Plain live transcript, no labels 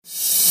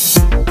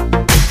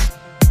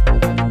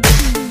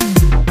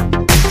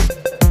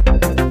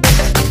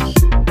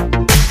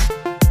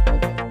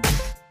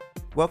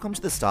Welcome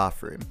to The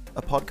Staff Room,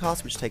 a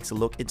podcast which takes a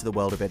look into the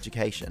world of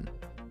education.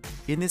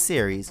 In this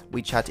series,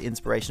 we chat to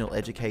inspirational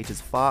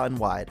educators far and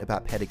wide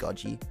about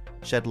pedagogy,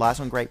 shed light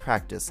on great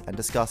practice, and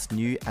discuss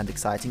new and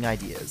exciting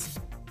ideas.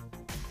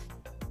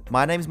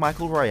 My name's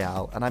Michael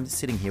Royale, and I'm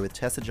sitting here with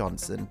Tessa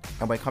Johnson,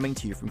 and we're coming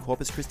to you from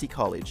Corpus Christi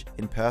College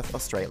in Perth,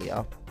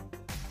 Australia.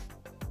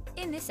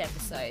 In this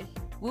episode,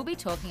 we'll be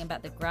talking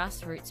about the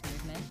grassroots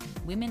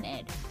movement,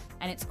 WomenEd,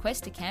 and its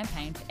quest to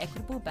campaign for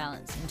equitable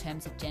balance in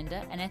terms of gender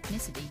and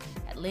ethnicity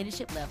at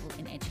leadership level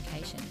in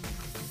education.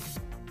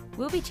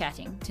 We'll be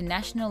chatting to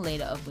National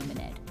Leader of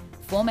WomenEd,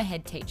 former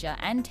head teacher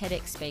and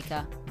TEDx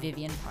speaker,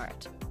 Vivienne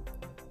Porritt.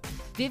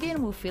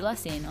 Vivienne will fill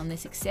us in on the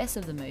success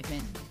of the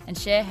movement and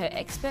share her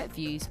expert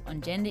views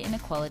on gender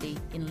inequality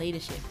in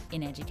leadership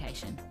in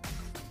education.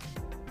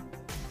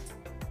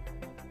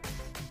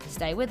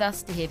 Stay with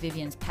us to hear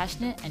Vivienne's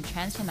passionate and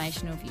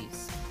transformational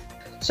views.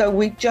 So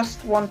we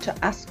just want to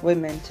ask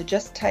women to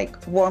just take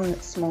one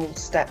small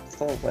step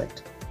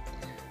forward.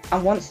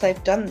 And once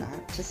they've done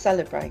that, to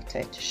celebrate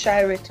it,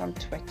 share it on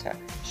Twitter,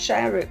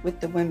 share it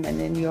with the women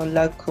in your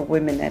local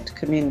WomenEd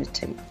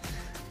community.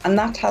 And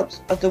that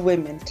helps other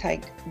women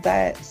take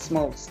their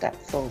small step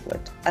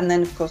forward. And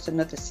then, of course,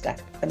 another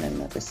step and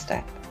another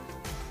step.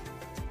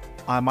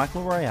 I'm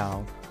Michael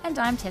Royale. And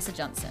I'm Tessa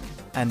Johnson.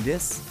 And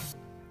this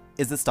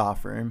is The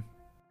Staff Room.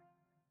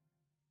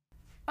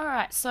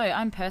 Alright, so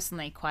I'm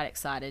personally quite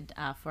excited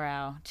for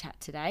our chat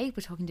today.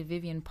 We're talking to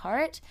Vivienne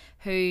Porritt,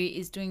 who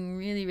is doing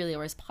really,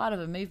 or is part of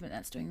a movement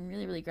that's doing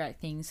really great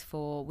things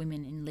for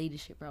women in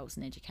leadership roles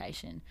in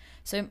education.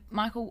 So,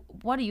 Michael,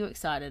 what are you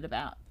excited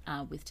about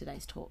with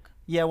today's talk?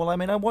 Yeah, well,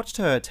 I watched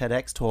her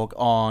TEDx talk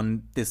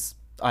on this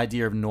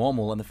idea of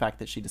normal and the fact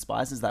that she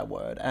despises that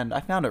word, and I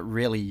found it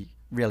really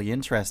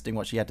interesting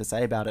what she had to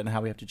say about it and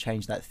how we have to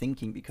change that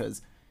thinking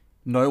because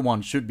no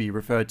one should be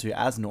referred to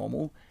as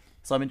normal.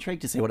 So I'm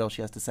intrigued to see what else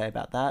she has to say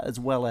about that, as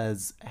well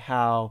as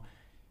how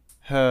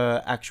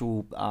her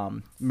actual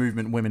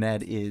movement,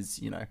 WomenEd, is,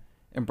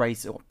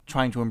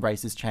 trying to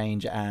embrace this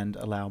change and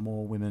allow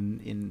more women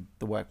in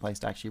the workplace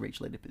to actually reach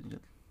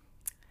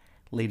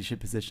leadership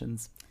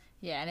positions.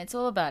 Yeah, and it's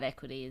all about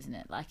equity, isn't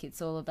it? Like,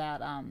 it's all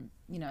about,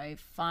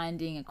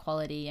 finding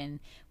equality. And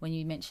when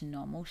you mention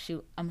normal,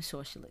 I'm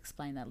sure she'll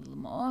explain that a little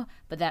more.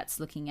 But that's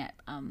looking at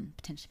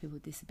potentially people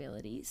with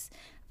disabilities.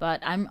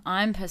 But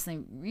I'm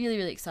personally really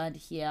excited to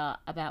hear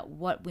about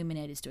what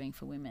WomenEd is doing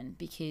for women,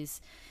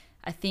 because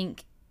I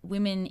think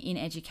women in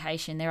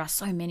education, there are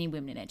so many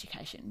women in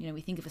education.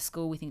 We think of a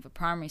school, we think of a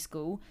primary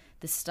school,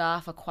 the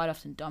staff are quite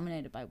often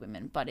dominated by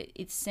women. But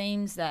it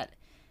seems that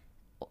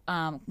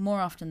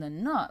more often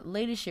than not,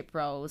 leadership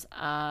roles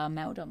are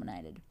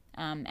male-dominated.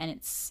 And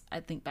I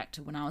think back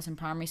to when I was in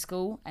primary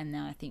school, and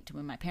now I think to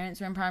when my parents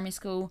were in primary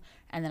school,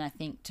 and then I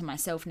think to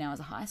myself now as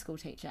a high school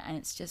teacher, and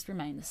it's just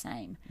remained the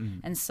same.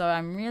 And so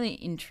I'm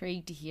really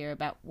intrigued to hear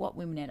about what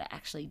WomenEd are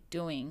actually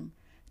doing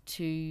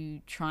to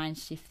try and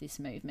shift this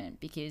movement,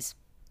 because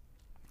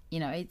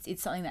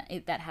it's something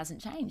that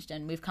hasn't changed,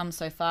 and we've come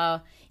so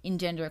far in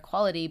gender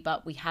equality,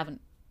 but we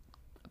haven't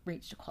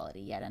reached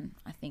equality yet. And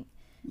I think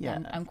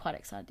I'm quite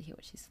excited to hear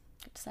what she's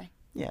got to say.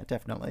 Yeah,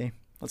 definitely.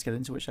 Let's get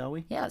into it, shall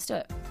we? Yeah, let's do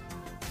it.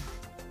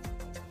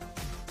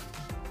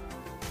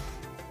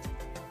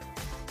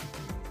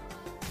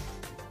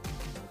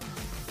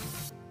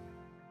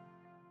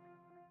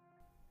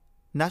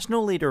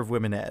 National Leader of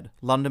WomenEd,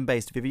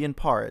 London-based Vivienne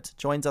Porritt,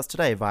 joins us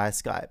today via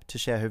Skype to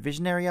share her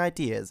visionary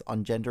ideas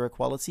on gender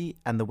equality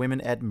and the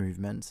WomenEd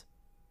movement.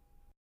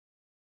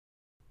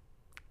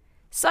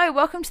 So,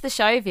 welcome to the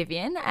show,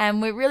 Vivienne,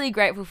 and we're really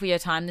grateful for your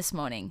time this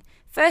morning.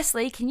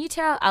 Firstly, can you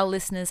tell our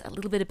listeners a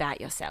little bit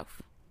about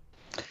yourself?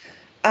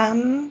 A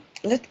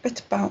little bit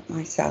about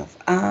myself.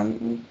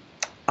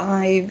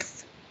 I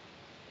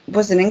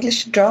was an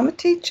English drama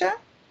teacher,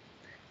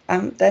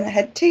 then a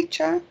head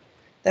teacher,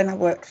 then I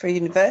worked for a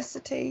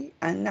university,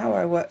 and now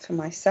I work for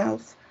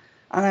myself.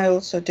 And I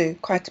also do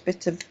quite a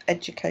bit of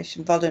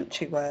education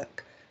voluntary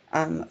work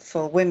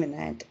for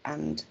WomenEd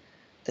and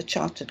the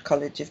Chartered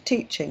College of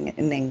Teaching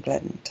in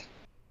England.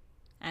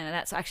 And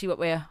that's actually what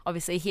we're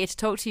obviously here to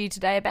talk to you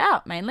today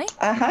about, mainly.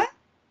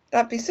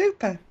 That'd be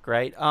super.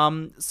 Great.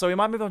 So we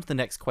might move on to the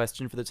next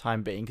question for the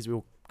time being, because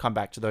we'll come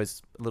back to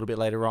those a little bit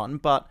later on.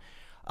 But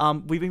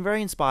we've been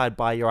very inspired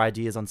by your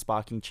ideas on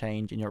sparking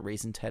change in your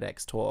recent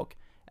TEDx talk.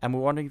 And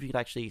we're wondering if you could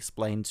actually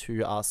explain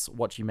to us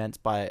what you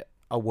meant by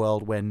a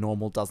world where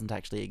normal doesn't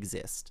actually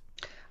exist.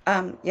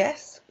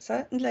 Yes,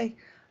 certainly.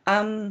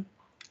 A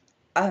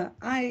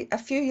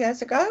few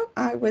years ago,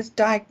 I was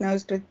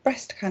diagnosed with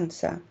breast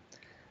cancer.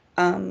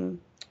 And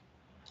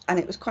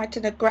it was quite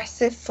an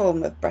aggressive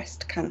form of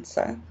breast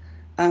cancer.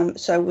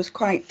 So it was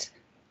quite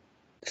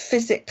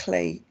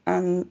physically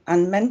and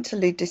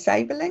mentally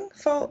disabling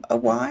for a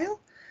while.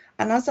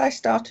 And as I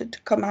started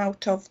to come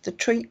out of the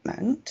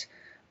treatment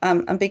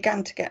and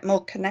began to get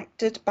more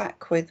connected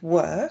back with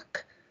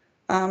work,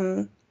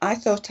 I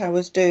thought I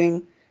was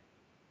doing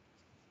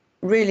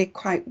really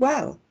quite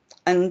well.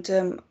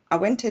 And I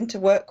went into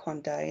work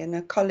one day and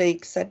a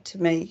colleague said to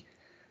me,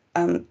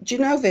 Do you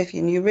know,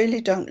 Vivienne, you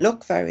really don't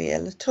look very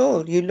ill at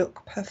all. You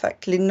look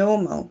perfectly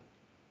normal.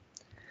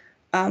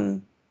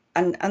 Um,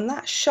 and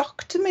that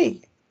shocked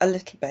me a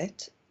little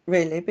bit,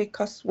 really,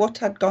 because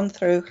what I'd gone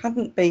through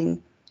hadn't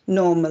been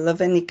normal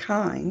of any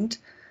kind.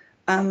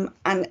 And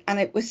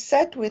it was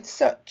said with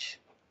such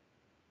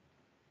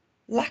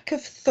lack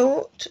of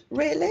thought,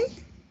 really,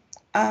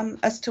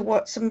 as to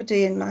what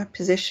somebody in my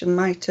position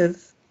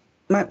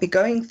might be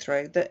going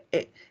through, that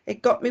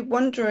it got me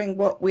wondering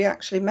what we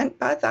actually meant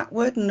by that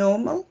word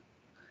normal.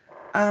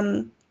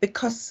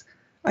 Because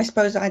I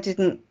suppose I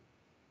didn't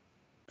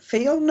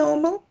feel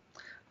normal,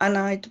 and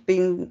I'd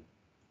been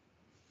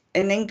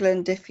in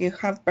England. If you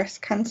have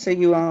breast cancer,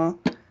 you are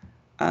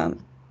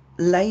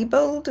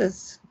labelled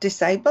as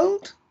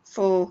disabled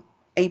for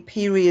a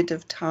period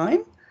of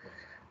time,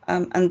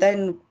 and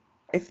then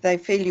if they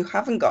feel you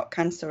haven't got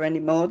cancer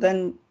anymore,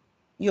 then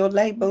you're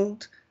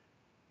labelled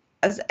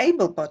as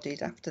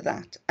able-bodied after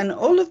that. And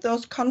all of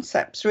those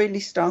concepts really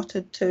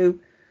started to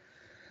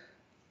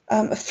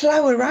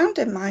flow around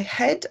in my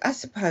head, I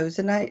suppose.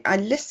 And I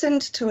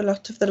listened to a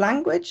lot of the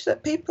language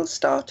that people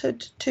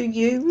started to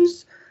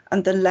use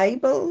and the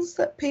labels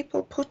that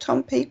people put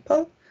on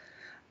people.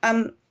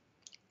 And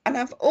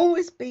I've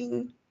always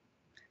been,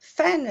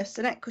 fairness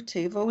and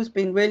equity have always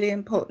been really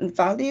important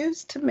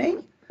values to me.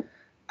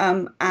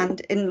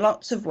 And in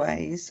lots of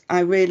ways,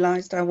 I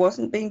realised I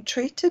wasn't being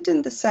treated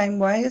in the same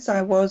way as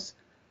I was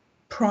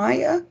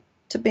prior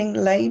to being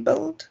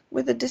labelled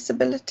with a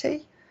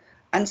disability.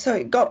 And so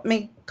it got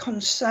me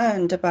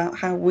concerned about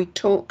how we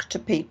talk to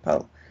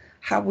people,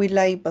 how we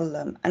label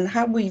them, and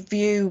how we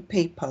view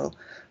people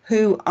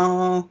who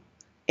are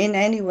in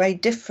any way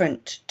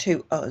different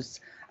to us.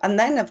 And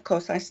then, of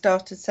course, I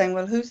started saying,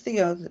 well, who's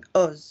the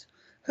us?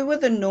 Who are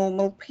the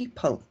normal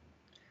people?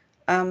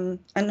 And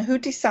who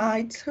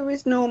decides who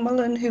is normal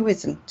and who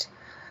isn't?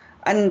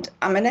 And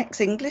I'm an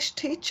ex-English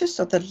teacher,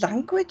 so the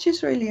language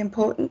is really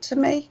important to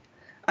me.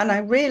 And I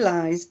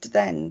realised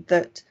then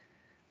that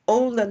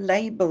all the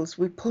labels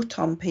we put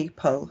on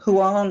people who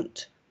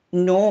aren't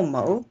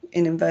normal,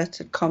 in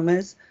inverted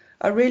commas,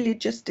 are really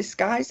just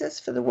disguises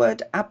for the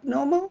word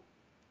abnormal,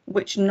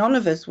 which none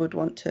of us would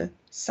want to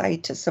say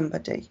to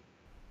somebody.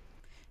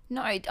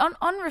 No,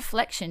 on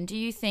reflection, do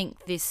you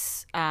think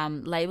this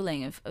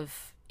labelling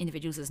of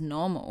individuals as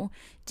normal,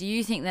 do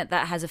you think that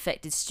has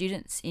affected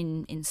students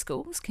in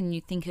schools? Can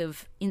you think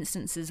of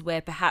instances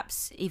where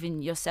perhaps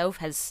even yourself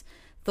has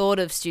thought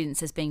of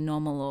students as being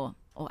normal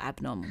or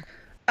abnormal?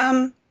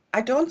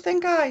 I don't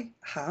think I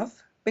have,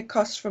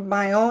 because from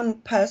my own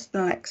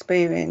personal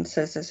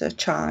experiences as a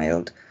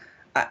child,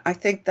 I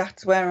think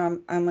that's where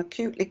I'm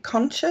acutely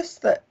conscious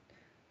that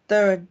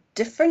there are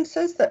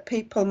differences that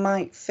people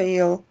might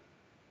feel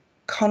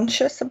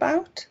conscious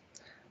about,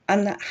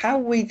 and that how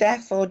we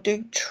therefore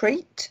do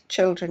treat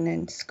children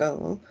in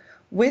school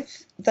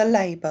with the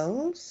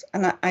labels.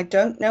 And I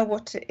don't know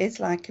what it is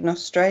like in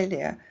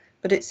Australia,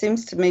 but it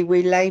seems to me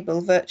we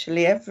label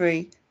virtually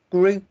every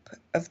group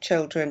of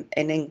children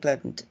in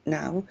England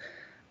now,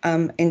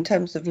 in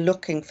terms of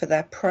looking for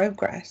their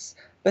progress.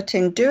 But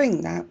in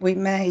doing that, we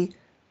may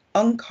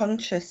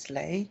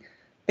unconsciously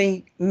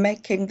be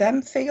making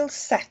them feel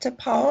set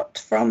apart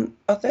from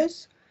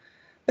others.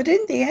 But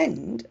in the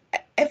end,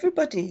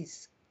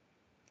 everybody's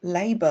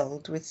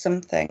labelled with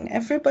something.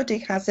 Everybody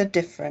has a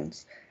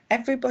difference.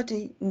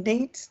 Everybody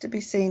needs to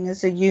be seen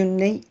as a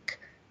unique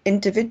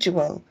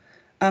individual,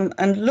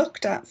 and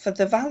looked at for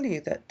the value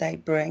that they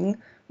bring,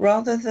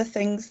 rather the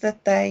things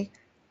that they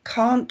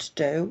can't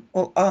do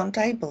or aren't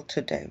able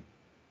to do.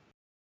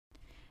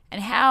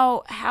 And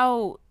how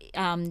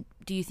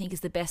do you think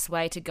is the best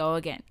way to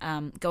go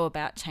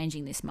about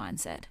changing this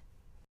mindset?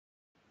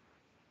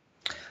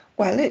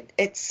 Well,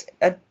 it's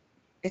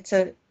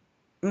a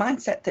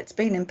mindset that's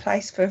been in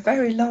place for a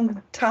very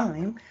long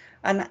time,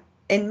 and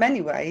in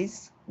many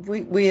ways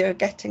we are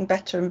getting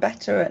better and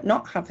better at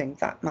not having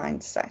that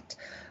mindset.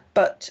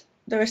 But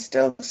there are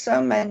still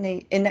so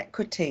many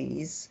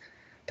inequities,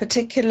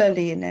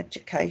 particularly in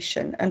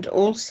education and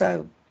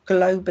also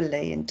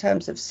globally in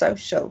terms of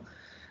social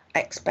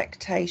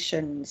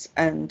expectations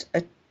and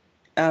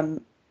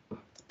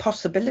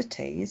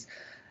possibilities,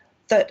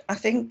 that I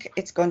think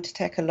it's going to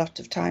take a lot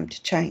of time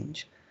to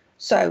change.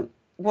 So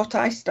what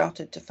I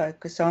started to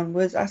focus on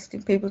was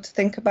asking people to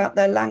think about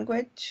their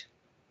language.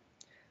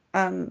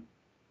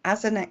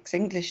 As an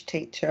ex-English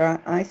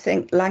teacher, I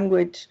think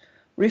language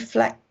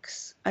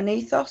reflects an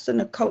ethos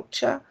and a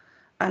culture,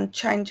 and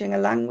changing a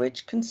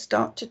language can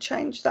start to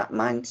change that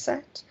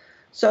mindset.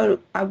 So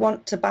I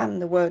want to ban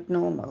the word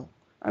normal.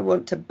 I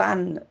want to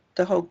ban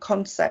the whole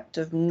concept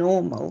of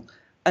normal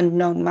and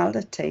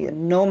normality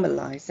and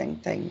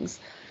normalizing things,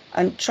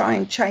 and try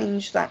and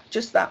change that,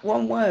 just that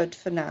one word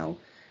for now,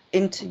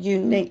 into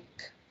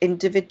unique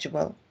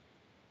individual.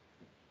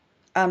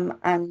 And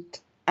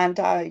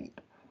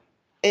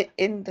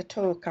in the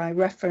talk, I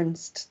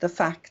referenced the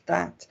fact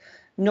that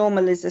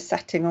normal is a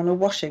setting on a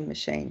washing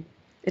machine.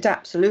 It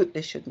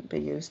absolutely shouldn't be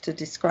used to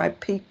describe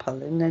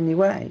people in any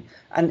way.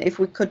 And if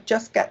we could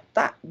just get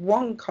that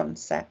one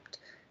concept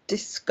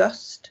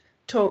discussed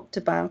talked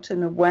about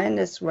and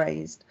awareness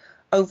raised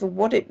over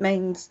what it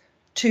means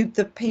to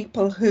the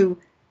people who,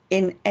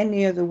 in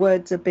any other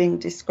words, are being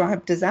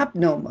described as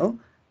abnormal,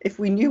 if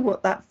we knew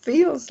what that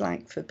feels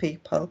like for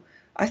people,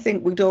 I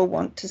think we'd all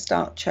want to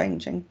start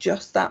changing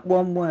just that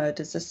one word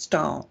as a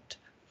start.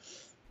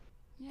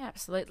 Yeah,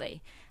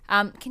 absolutely.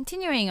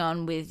 Continuing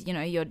on with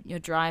your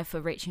drive for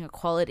reaching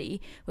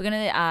equality, we're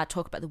going to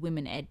talk about the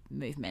WomenEd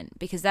movement,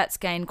 because that's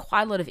gained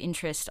quite a lot of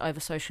interest over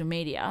social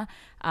media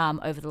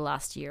over the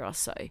last year or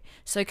so.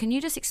 So can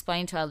you just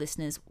explain to our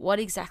listeners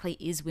what exactly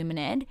is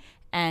WomenEd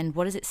and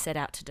what does it set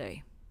out to do?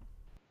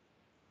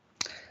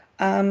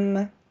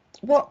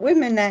 What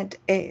WomenEd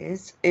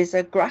is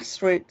a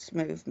grassroots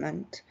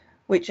movement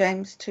which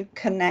aims to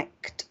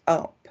connect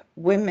up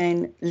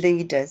women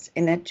leaders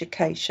in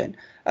education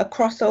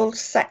across all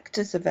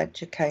sectors of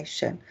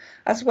education,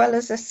 as well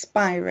as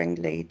aspiring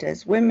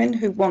leaders, women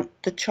who want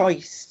the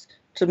choice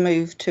to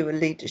move to a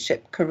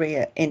leadership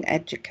career in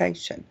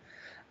education.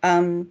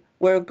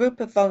 We're a group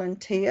of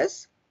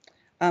volunteers,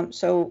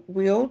 so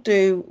we all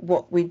do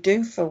what we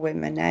do for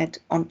WomenEd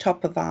on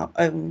top of our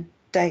own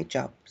day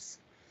jobs.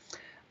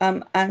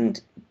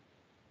 And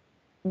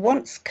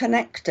once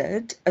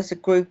connected as a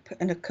group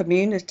and a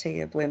community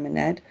of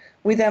WomenEd,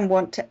 we then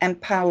want to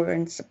empower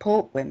and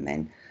support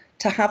women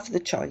to have the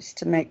choice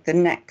to make the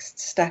next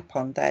step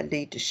on their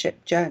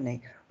leadership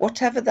journey,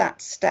 whatever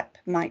that step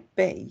might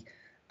be.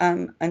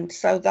 And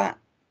so that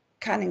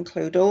can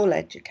include all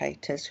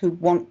educators who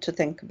want to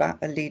think about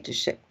a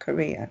leadership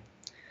career.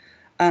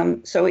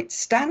 So it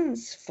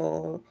stands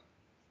for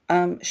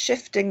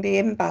shifting the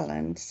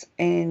imbalance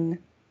in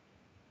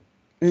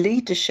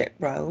leadership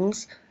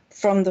roles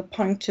from the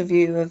point of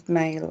view of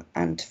male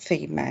and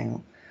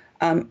female,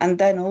 and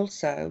then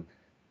also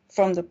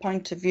from the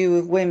point of view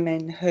of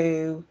women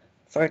who,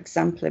 for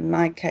example, in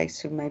my case,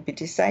 who may be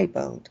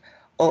disabled,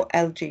 or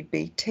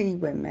LGBT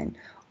women,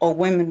 or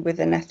women with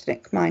an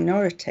ethnic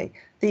minority,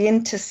 the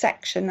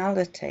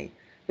intersectionality,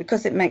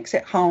 because it makes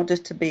it harder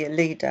to be a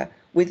leader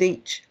with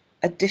each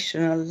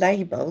additional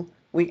label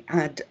we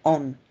add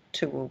on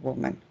to a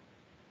woman.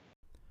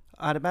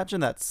 I'd imagine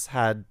that's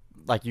had,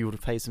 like, you would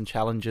have faced some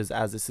challenges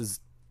as this has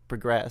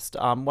progressed.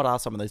 What are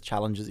some of those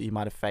challenges that you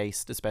might have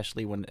faced,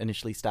 especially when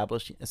initially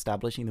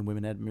establishing the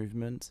WomenEd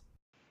movement?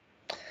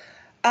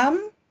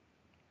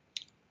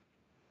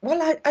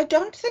 Well, I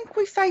don't think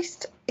we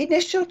faced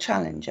initial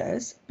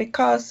challenges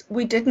because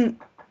we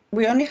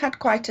only had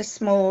quite a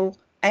small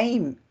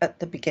aim at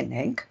the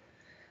beginning,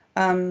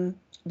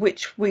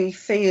 which we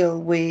feel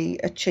we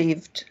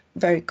achieved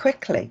very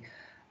quickly.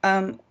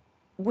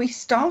 We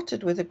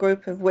started with a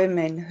group of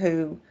women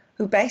who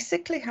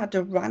basically had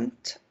a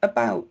rant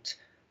about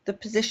the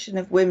position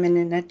of women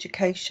in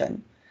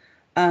education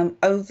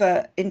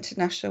over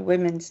International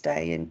Women's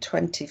Day in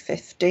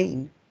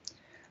 2015.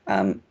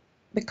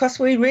 Because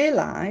we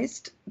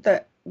realised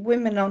that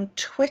women on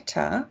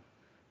Twitter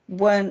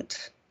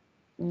weren't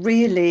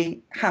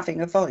really having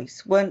a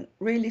voice, weren't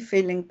really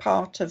feeling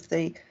part of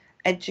the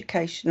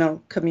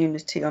educational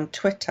community on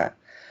Twitter.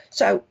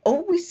 So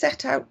all we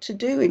set out to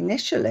do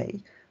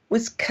initially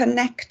was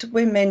connect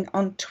women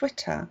on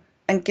Twitter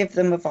and give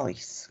them a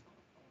voice.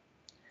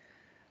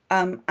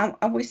 And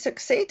we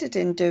succeeded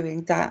in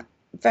doing that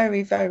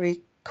very, very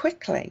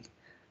quickly,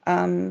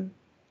 and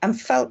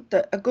felt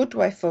that a good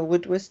way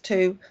forward was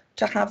to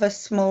have a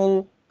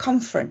small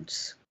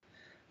conference.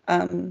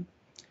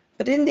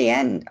 But in the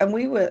end, and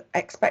we were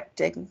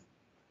expecting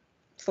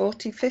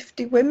 40,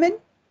 50 women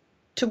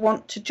to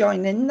want to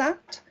join in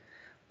that.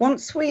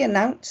 Once we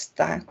announced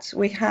that,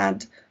 we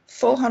had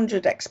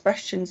 400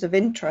 expressions of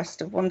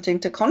interest of wanting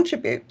to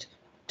contribute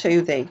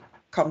to the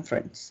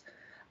conference.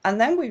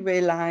 And then we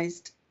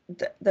realised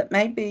that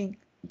maybe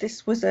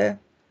this was a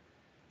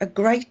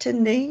greater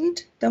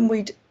need than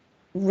we'd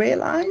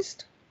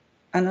realised.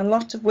 And a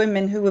lot of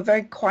women who were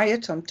very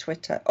quiet on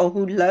Twitter or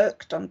who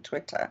lurked on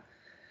Twitter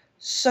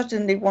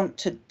suddenly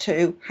wanted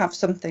to had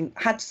something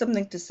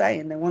to say,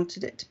 and they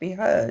wanted it to be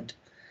heard.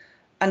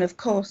 And of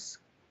course,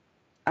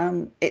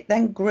 it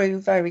then grew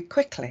very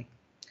quickly.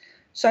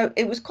 So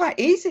it was quite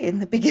easy in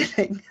the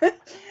beginning.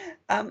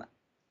 And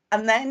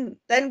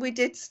then we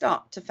did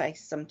start to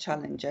face some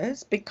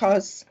challenges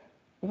because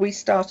we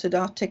started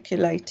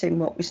articulating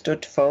what we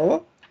stood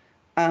for,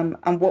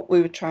 and what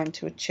we were trying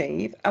to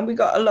achieve. And we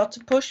got a lot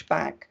of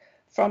pushback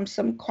from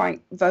some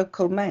quite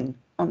vocal men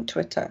on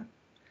Twitter.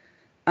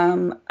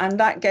 And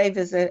that gave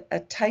us a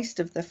taste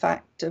of the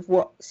fact of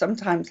what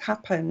sometimes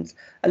happens,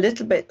 a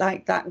little bit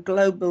like that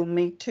global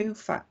Me Too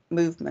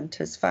movement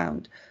has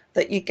found,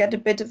 that you get a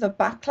bit of a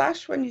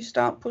backlash when you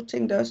start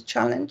putting those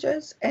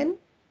challenges in.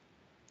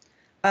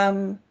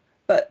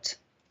 But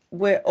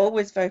we're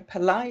always very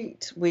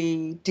polite.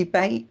 We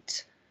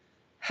debate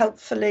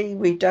helpfully.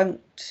 We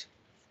don't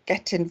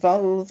get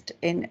involved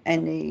in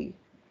any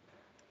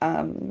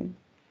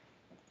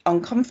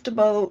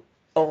uncomfortable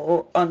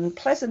or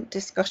unpleasant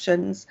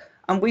discussions,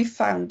 and we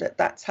found that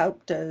that's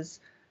helped us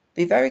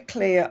be very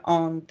clear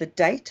on the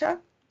data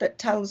that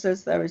tells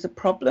us there is a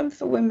problem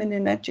for women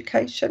in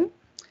education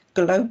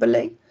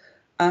globally,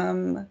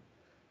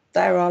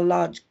 there are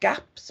large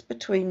gaps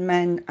between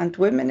men and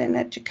women in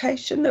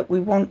education that we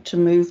want to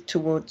move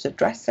towards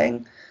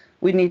addressing.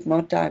 We need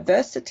more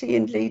diversity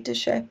in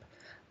leadership.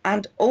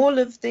 And all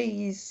of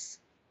these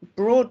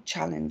broad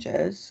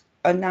challenges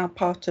are now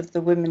part of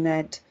the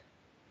WomenEd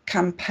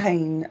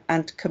campaign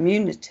and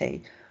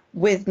community,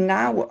 with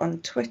now on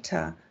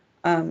Twitter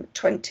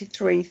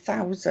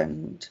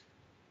 23,000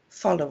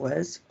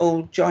 followers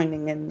all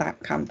joining in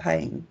that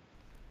campaign.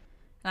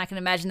 And I can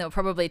imagine there were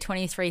probably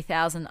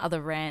 23,000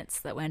 other rants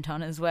that went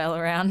on as well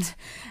around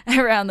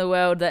the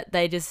world, that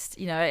they just,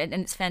 and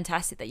it's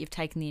fantastic that you've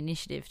taken the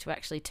initiative to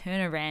actually turn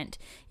a rant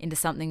into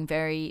something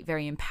very,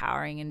 very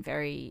empowering and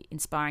very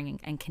inspiring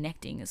and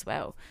connecting as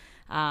well.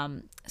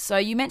 So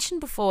you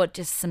mentioned before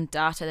just some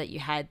data that you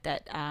had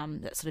that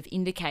that sort of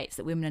indicates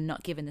that women are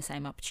not given the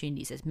same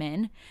opportunities as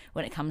men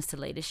when it comes to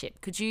leadership.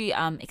 Could you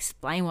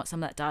explain what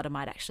some of that data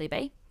might actually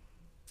be?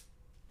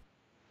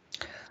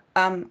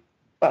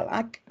 Well,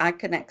 I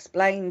can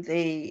explain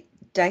the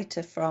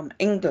data from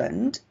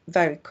England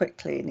very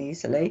quickly and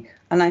easily,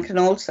 and I can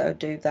also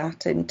do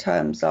that in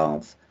terms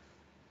of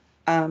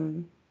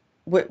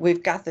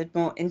we've gathered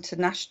more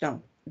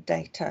international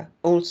data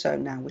also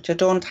now, which I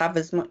don't have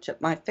as much at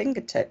my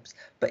fingertips,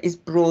 but is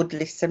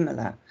broadly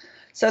similar.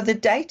 So the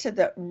data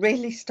that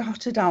really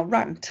started our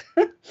rant,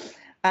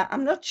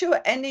 I'm not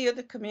sure any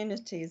other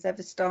community has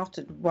ever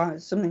started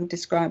something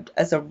described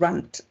as a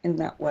rant in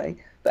that way.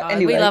 But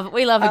anyway,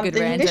 we love a good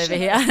rant over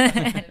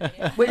here.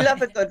 We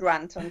love a good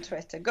rant on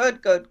Twitter. Good.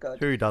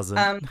 Who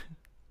doesn't?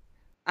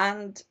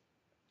 And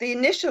the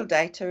initial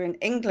data in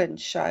England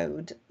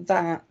showed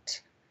that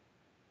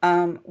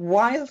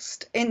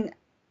whilst in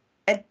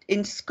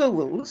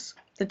schools,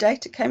 the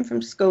data came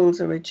from schools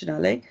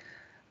originally,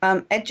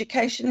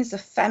 education is a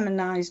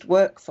feminized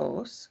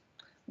workforce,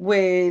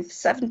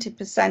 with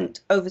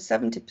over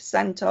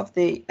 70% of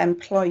the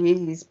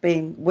employees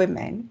being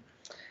women.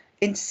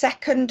 In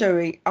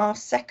our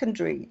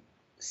secondary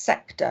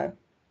sector,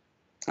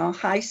 our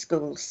high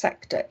school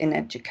sector in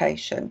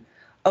education,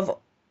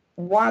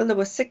 while there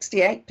were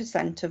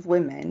 68% of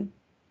women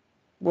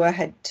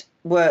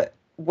were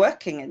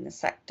working in the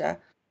sector,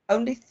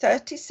 only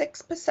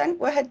 36%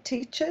 were head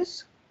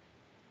teachers.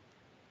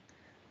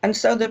 And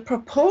so the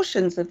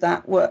proportions of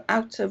that were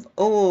out of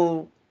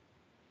all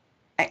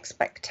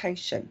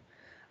expectation.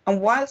 And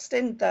whilst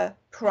in the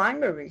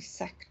primary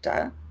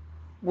sector,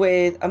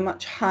 with a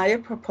much higher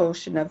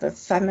proportion of a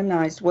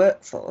feminized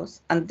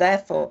workforce, and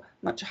therefore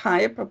much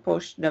higher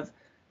proportion of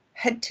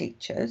head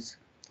teachers,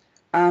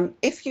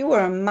 if you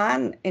were a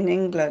man in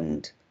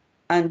England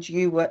and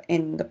you were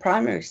in the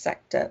primary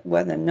sector,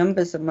 where the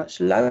numbers are much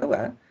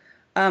lower,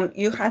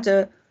 you had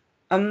a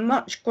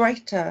much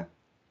greater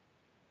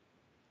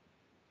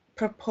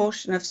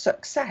proportion of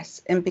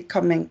success in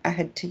becoming a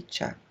head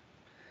teacher.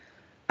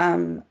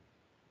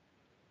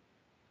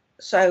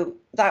 So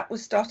that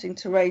was starting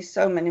to raise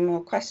so many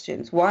more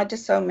questions. Why do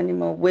so many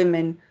more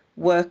women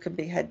work and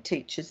be head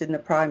teachers in the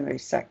primary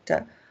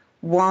sector?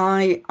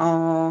 Why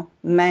are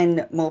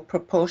men more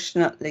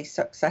proportionately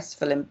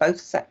successful in both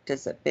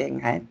sectors at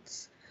being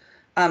heads?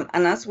 And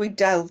as we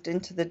delved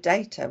into the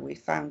data, we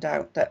found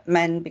out that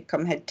men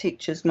become head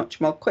teachers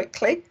much more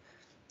quickly,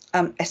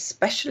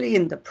 especially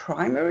in the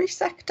primary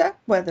sector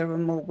where there are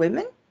more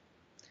women.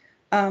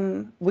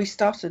 We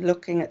started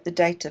looking at the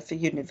data for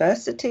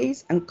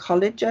universities and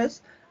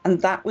colleges,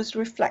 and that was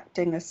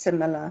reflecting a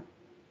similar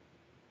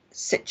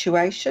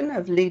situation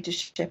of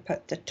leadership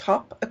at the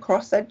top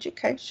across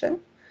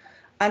education.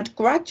 And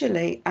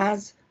gradually,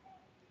 as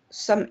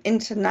some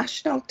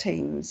international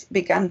teams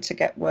began to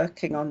get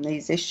working on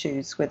these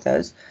issues with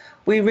us,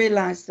 we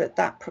realized that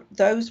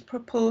those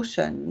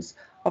proportions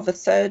of a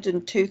third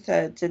and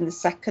 2/3 in the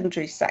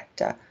secondary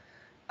sector,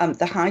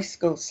 the high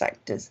school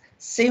sectors,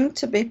 seem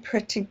to be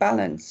pretty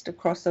balanced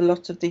across a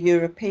lot of the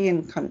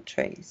European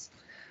countries.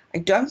 I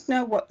don't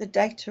know what the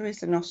data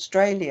is in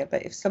Australia,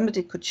 but if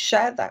somebody could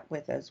share that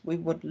with us, we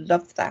would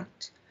love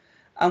that.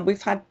 And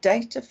we've had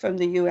data from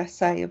the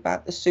USA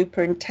about the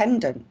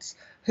superintendents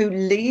who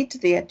lead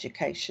the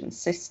education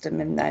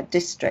system in their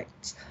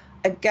districts.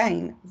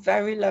 Again,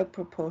 very low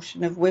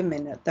proportion of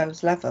women at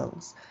those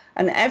levels.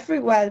 And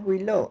everywhere we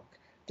look,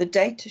 the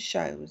data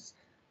shows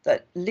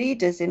that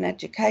leaders in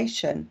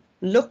education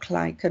look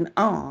like and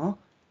are,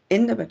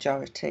 in the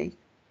majority,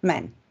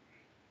 men,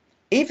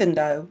 even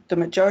though the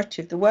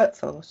majority of the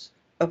workforce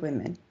are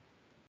women.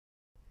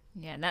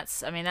 Yeah, and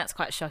that's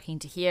quite shocking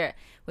to hear.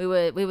 We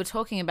were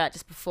talking about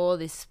just before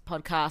this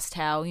podcast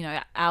how,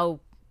 our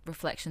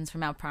reflections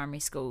from our primary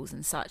schools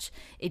and such,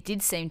 it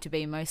did seem to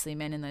be mostly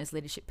men in those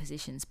leadership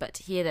positions, but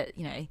to hear that,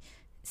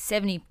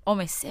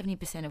 almost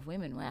 70% of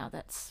women, wow,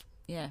 that's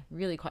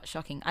really quite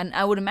shocking. And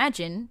I would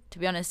imagine, to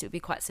be honest, it would be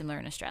quite similar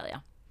in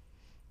Australia.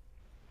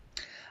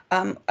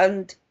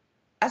 And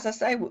as I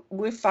say,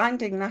 we're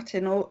finding that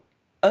in all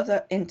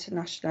other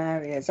international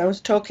areas. I was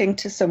talking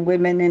to some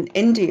women in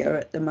India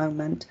at the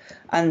moment,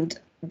 and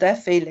they're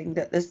feeling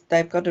that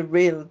they've got a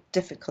real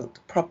difficult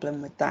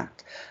problem with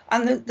that.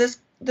 And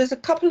there's a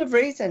couple of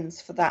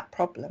reasons for that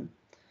problem.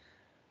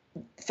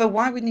 for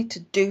why we need to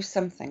do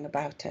something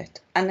about it.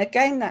 And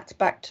again, that's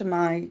back to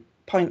my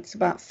points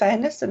about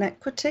fairness and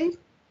equity.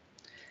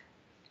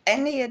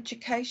 Any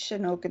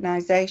education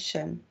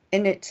organisation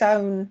in its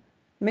own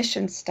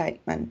mission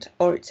statement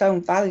or its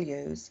own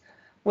values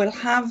will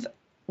have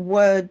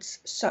words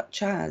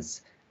such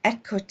as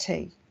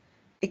equity,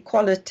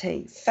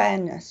 equality,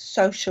 fairness,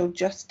 social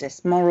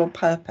justice, moral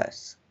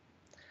purpose.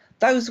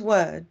 Those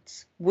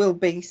words will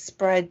be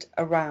spread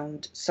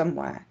around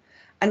somewhere.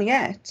 And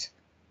yet,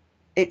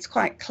 it's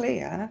quite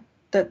clear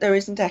that there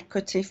isn't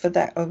equity for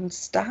their own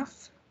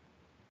staff.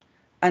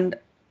 And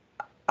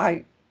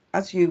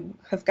as you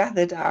have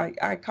gathered,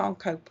 I can't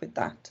cope with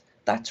that.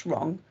 That's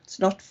wrong. It's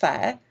not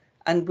fair.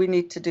 And we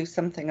need to do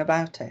something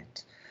about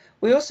it.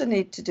 We also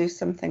need to do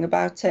something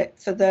about it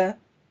for the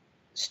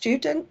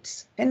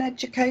students in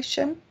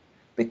education,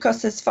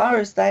 because as far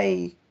as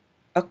they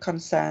are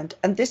concerned,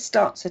 and this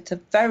starts at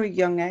a very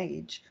young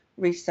age,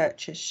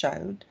 research has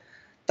showed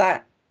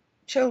that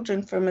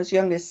children from as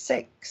young as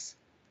 6,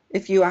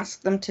 if you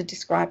ask them to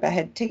describe a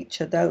head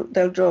teacher,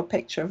 they'll draw a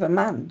picture of a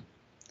man.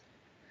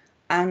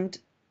 And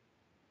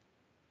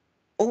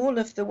all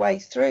of the way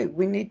through,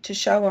 we need to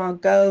show our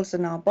girls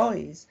and our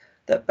boys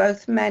that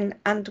both men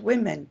and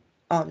women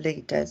are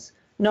leaders,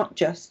 not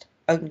just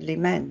only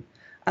men.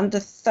 And the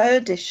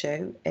third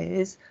issue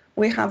is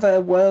we have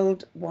a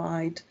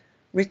worldwide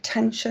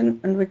retention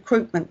and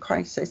recruitment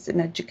crisis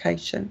in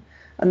education.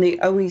 And the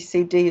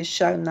OECD has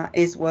shown that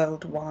is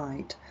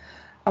worldwide.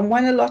 And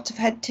when a lot of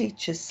head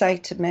teachers say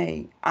to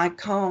me, I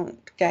can't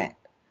get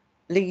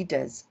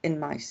leaders in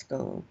my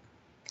school,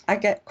 I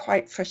get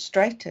quite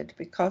frustrated,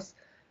 because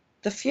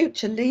the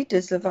future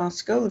leaders of our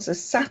schools are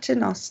sat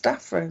in our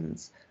staff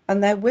rooms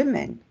and they're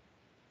women.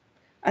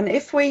 And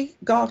if we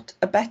got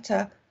a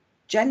better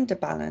gender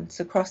balance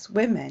across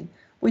women,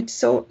 we'd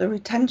sort the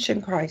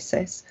retention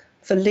crisis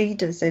for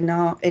leaders in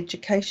our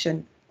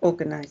education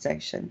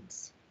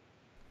organisations.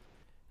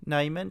 Now,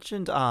 you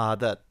mentioned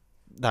that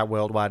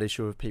worldwide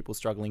issue of people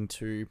struggling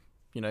to,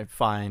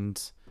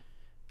 find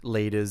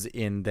leaders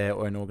in their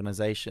own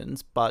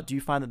organizations, but do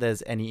you find that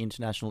there's any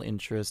international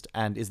interest,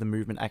 and is the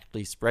movement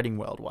actually spreading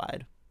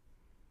worldwide?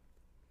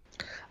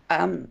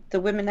 The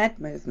WomenEd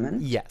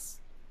movement?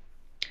 Yes.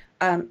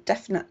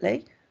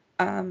 Definitely.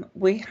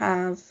 We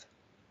have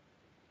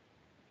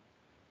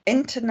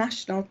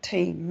international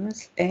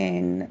teams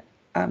in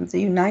the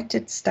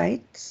United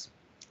States,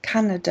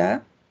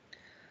 Canada,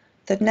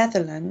 the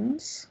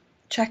Netherlands,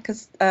 Czech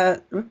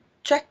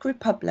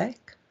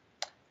Republic,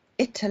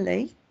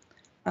 Italy,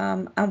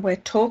 and we're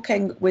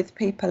talking with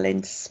people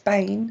in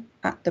Spain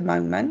at the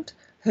moment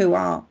who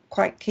are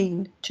quite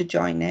keen to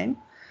join in.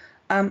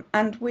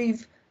 And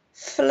we've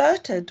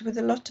flirted with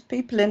a lot of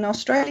people in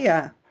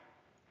Australia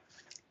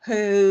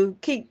who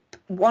keep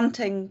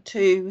wanting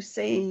to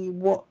see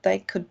what they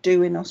could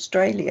do in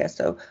Australia.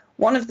 So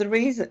one of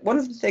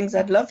the things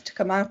I'd love to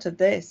come out of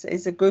this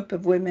is a group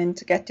of women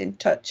to get in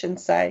touch and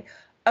say,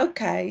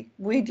 okay,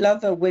 we'd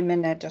love a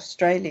WomenEd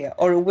Australia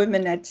or a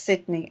WomenEd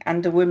Sydney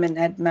and a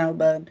WomenEd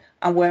Melbourne,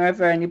 and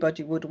wherever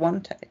anybody would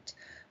want it,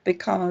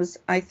 because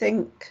I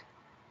think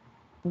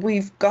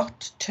we've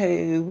got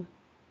to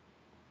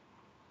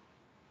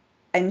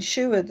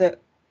ensure that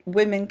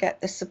women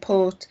get the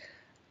support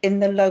in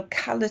the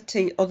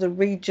locality or the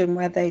region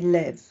where they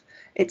live.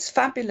 It's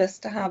fabulous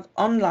to have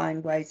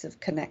online ways of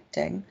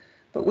connecting,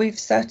 but we've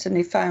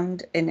certainly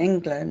found in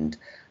England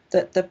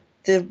that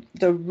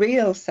the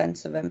real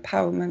sense of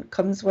empowerment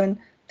comes when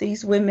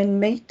these women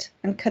meet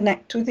and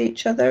connect with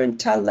each other and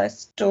tell their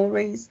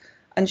stories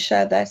and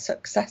share their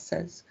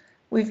successes.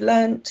 We've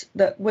learnt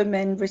that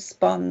women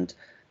respond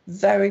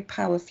very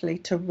powerfully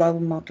to role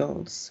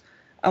models,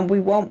 and we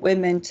want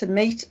women to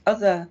meet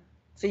other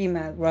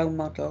female role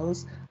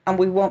models, and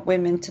we want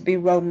women to be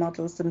role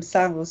models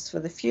themselves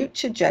for the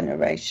future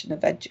generation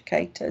of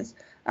educators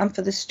and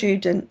for the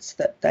students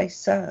that they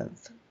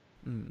serve.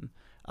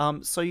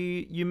 So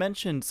you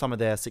mentioned some of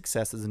their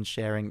successes and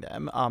sharing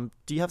them.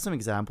 Do you have some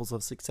examples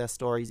of success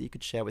stories that you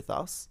could share with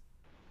us?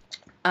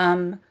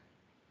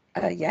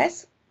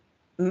 Yes,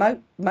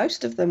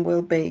 most of them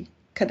will be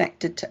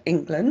connected to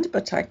England,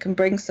 but I can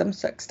bring some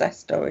success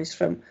stories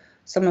from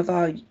some of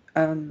our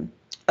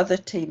other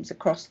teams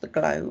across the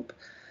globe.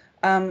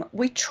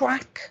 We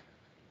track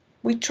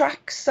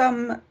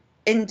some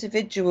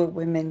individual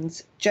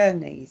women's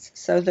journeys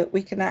so that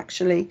we can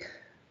actually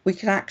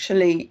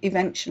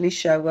eventually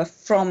show a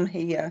from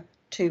here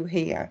to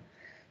here.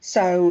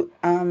 So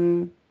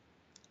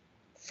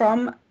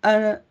from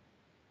an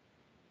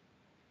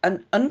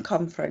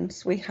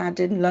unconference we had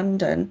in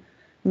London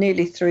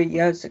nearly 3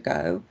 years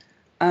ago,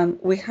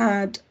 we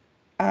had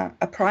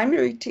a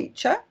primary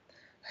teacher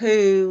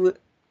who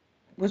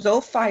was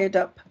all fired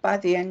up by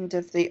the end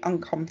of the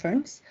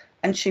unconference,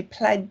 and she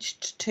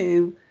pledged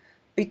to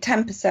be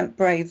 10%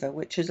 braver,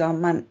 which is our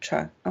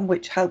mantra and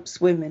which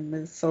helps women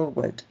move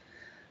forward.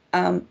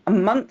 A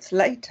month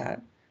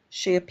later,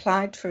 she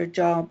applied for a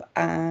job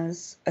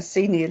as a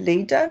senior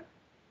leader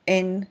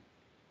in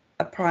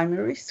a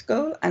primary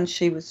school, and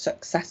she was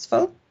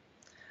successful.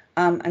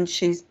 And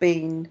she's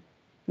been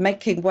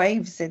making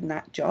waves in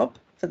that job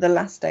for the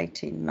last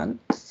 18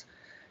 months.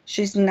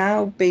 She's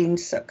now been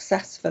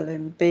successful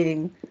in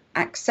being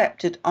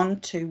accepted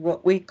onto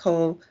what we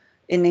call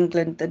in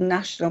England the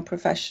National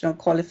Professional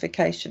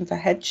Qualification for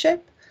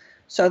Headship.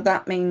 So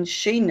that means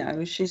she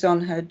knows she's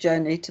on her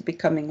journey to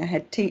becoming a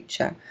head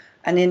teacher.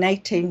 And in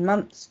 18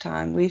 months'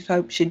 time, we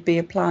hope she'd be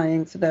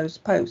applying for those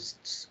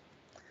posts.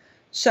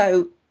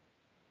 So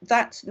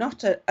that's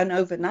not an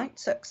overnight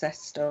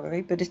success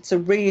story, but it's a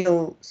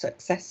real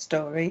success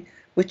story,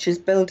 which is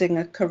building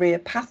a career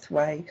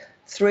pathway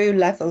through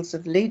levels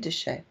of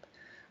leadership.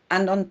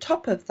 And on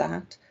top of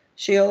that,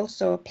 she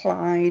also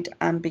applied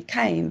and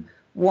became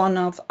one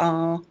of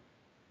our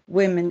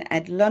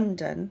WomenEd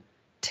London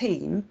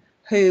team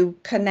who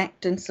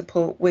connect and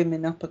support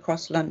women up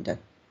across London.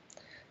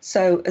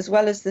 So as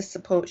well as the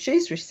support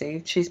she's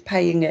received, she's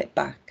paying it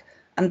back.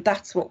 And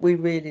that's what we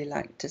really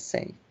like to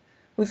see.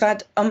 We've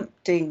had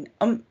umpteen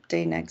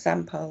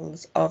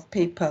examples of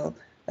people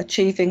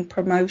achieving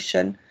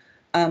promotion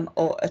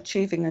or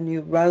achieving a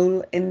new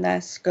role in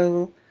their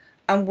school.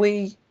 And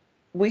we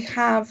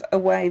have a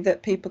way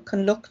that people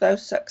can look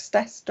those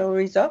success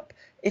stories up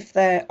if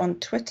they're on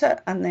Twitter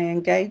and they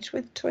engage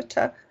with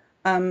Twitter.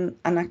 And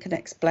I can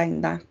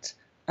explain that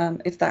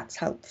if that's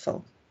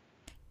helpful.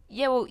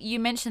 Yeah, well, you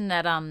mentioned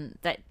that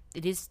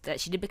that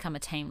she did become a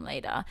team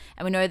leader,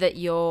 and we know that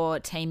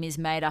your team is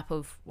made up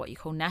of what you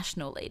call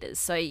national leaders.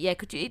 So yeah,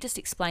 could you just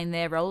explain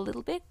their role a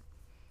little bit?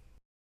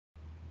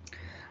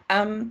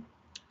 They're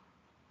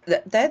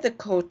the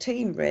core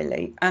team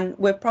really, and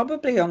we're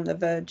probably on the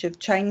verge of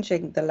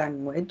changing the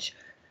language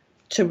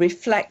to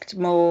reflect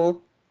more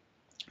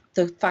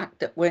the fact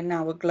that we're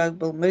now a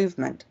global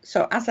movement.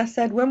 So as I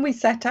said, when we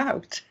set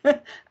out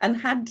and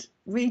had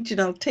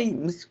regional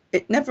teams,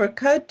 it never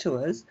occurred to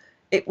us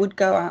it would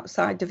go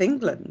outside of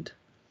England.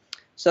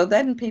 So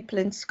then people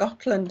in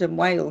Scotland and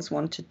Wales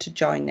wanted to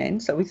join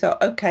in. So we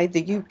thought, okay,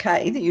 the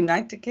UK, the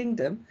United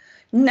Kingdom.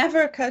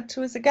 Never occurred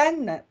to us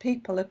again that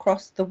people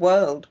across the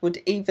world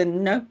would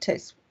even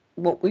notice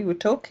what we were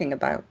talking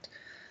about.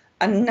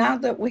 And now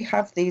that we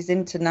have these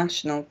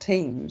international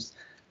teams,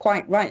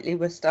 quite rightly,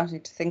 we're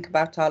starting to think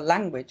about our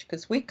language,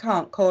 because we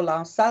can't call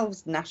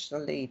ourselves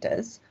national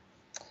leaders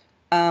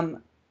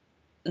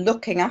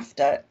looking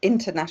after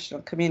international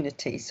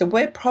communities. So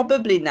we're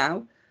probably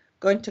now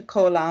going to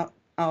call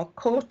our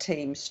core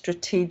team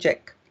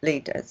strategic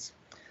leaders.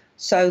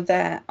 So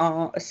there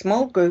are a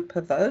small group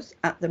of us,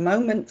 at the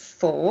moment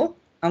 4,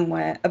 and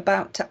we're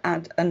about to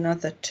add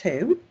another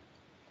 2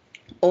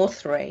 or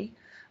 3.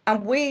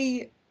 And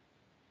we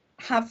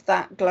have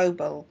that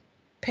global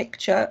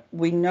picture.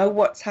 We know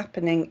what's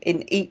happening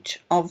in each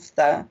of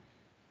the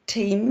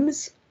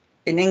teams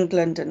in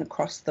England and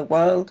across the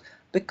world,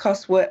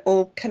 because we're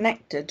all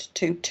connected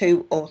to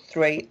 2 or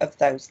 3 of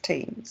those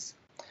teams.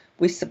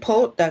 We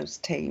support those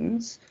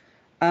teams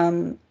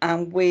and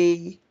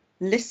we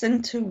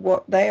listen to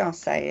what they are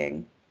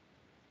saying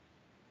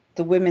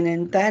the women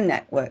in their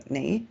network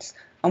needs,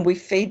 and we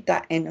feed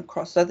that in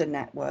across other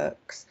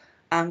networks.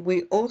 And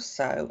we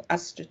also,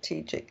 as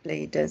strategic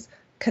leaders,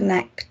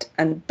 connect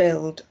and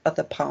build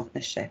other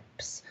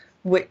partnerships,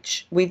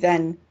 which we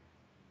then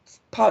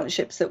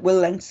partnerships that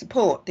will then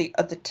support the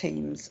other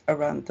teams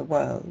around the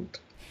world.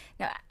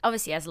 Now,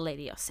 obviously, as a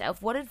leader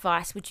yourself, what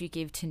advice would you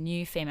give to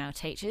new female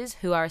teachers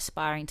who are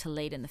aspiring to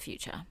lead in the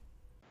future?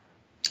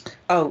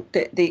 Oh,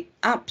 the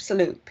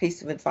absolute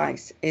piece of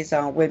advice is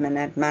our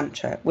WomenEd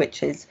mantra,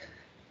 which is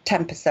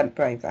 10%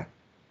 braver.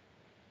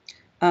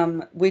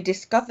 We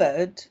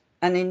discovered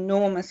an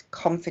enormous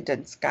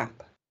confidence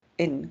gap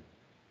in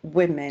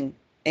women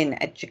in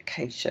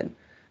education.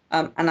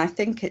 And I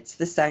think it's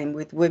the same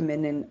with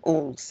women in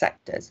all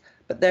sectors.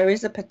 But there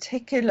is a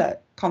particular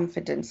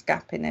confidence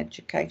gap in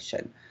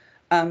education.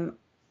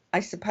 I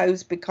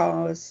suppose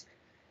because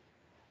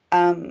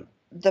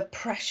the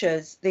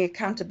pressures, the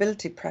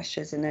accountability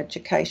pressures in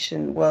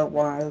education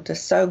worldwide are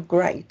so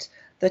great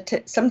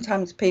that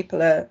sometimes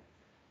people are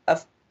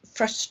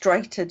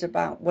frustrated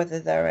about whether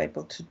they're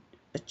able to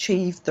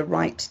achieve the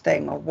right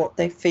thing or what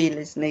they feel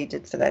is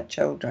needed for their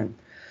children.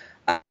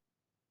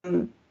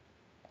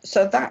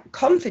 So that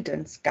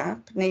confidence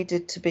gap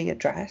needed to be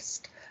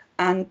addressed,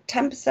 and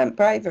 10%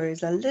 bravery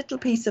is a little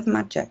piece of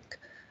magic.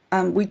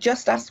 We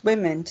just ask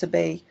women to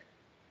be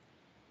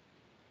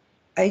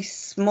a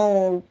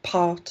small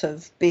part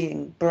of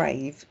being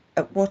brave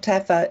at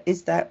whatever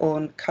is their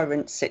own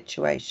current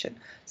situation.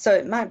 So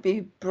it might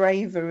be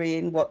bravery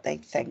in what they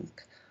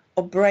think,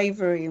 or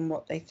bravery in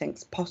what they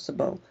think's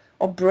possible,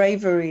 or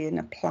bravery in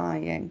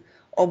applying,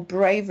 or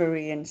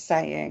bravery in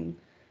saying,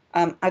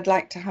 I'd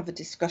like to have a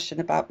discussion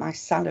about my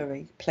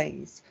salary,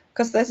 please.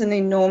 Because there's an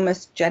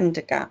enormous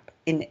gender gap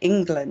in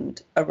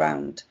England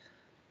around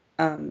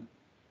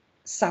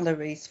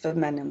salaries for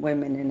men and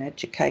women in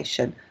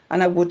education.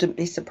 And I wouldn't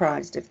be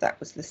surprised if that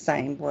was the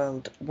same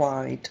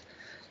worldwide.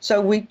 So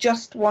we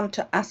just want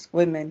to ask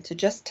women to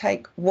just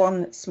take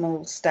one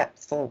small step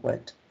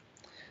forward.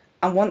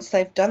 And once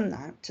they've done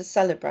that, to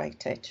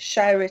celebrate it,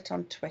 share it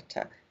on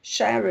Twitter,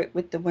 share it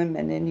with the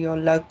women in your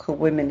local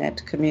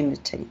WomenEd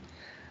community.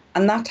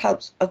 And that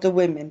helps other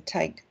women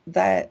take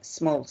their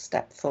small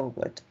step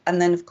forward.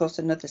 And then, of course,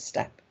 another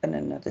step and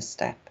another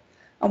step.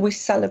 And we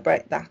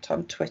celebrate that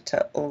on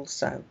Twitter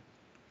also.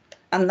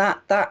 And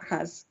that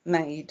has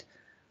made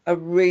a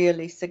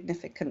really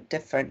significant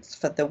difference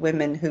for the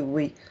women who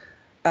we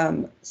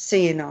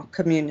see in our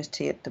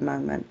community at the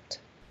moment.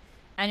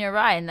 And you're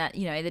right in that,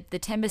 the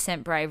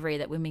 10% bravery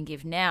that women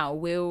give now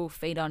will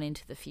feed on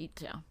into the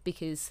future.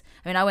 Because,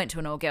 I went to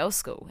an all-girls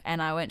school,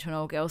 and I went to an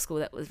all-girls school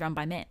that was run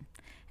by men.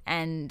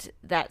 And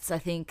that's, I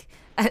think...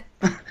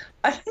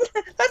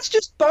 That's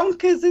just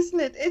bonkers, isn't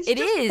it? It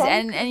is.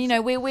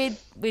 And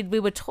we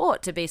were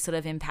taught to be sort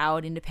of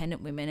empowered,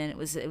 independent women, and it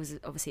was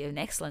obviously an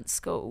excellent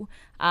school.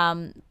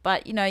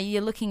 But,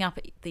 you're looking up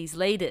at these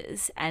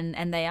leaders,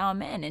 and they are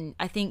men. And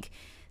I think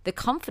the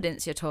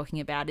confidence you're talking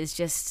about is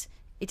just...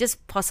 It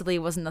just possibly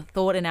wasn't a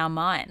thought in our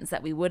minds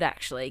that we would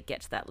actually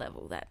get to that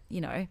level. That,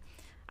 I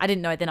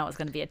didn't know then I was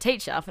going to be a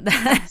teacher,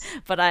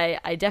 but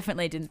I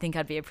definitely didn't think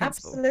I'd be a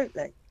principal.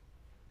 Absolutely.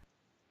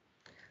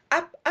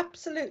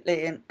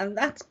 Absolutely. And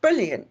that's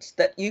brilliant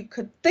that you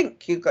could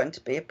think you're going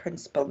to be a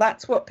principal.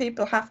 That's what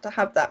people have to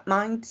have, that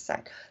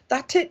mindset.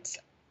 That it's,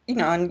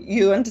 and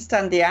you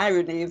understand the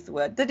irony of the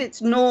word, that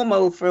it's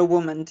normal for a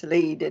woman to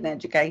lead in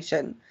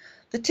education,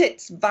 that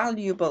it's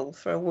valuable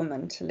for a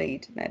woman to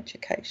lead in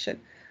education.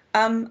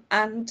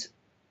 And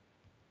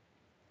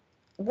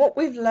what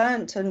we've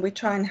learnt, and we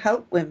try and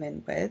help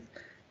women with,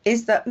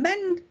 is that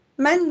men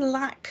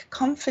lack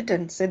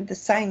confidence in the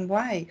same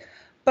way.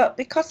 But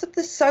because of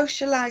the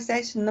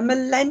socialisation, the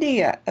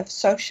millennia of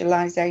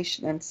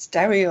socialisation and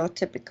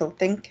stereotypical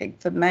thinking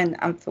for men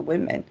and for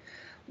women,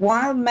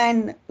 while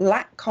men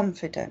lack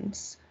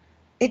confidence,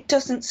 it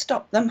doesn't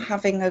stop them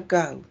having a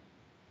go.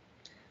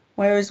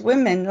 Whereas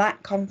women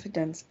lack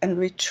confidence and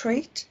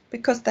retreat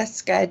because they're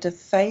scared of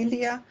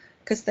failure,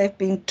 because they've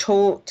been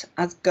taught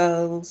as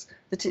girls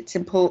that it's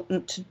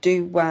important to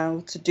do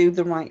well, to do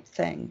the right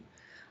thing.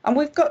 And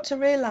we've got to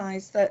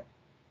realise that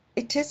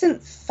it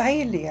isn't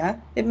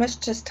failure, it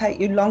must just take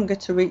you longer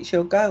to reach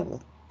your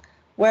goal.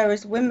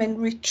 Whereas women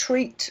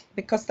retreat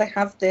because they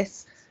have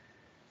this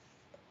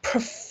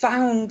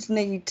profound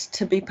need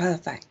to be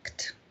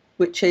perfect,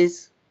 which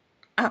is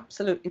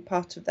absolutely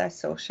part of their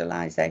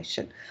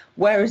socialisation.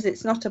 Whereas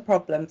it's not a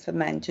problem for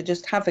men to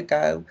just have a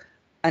go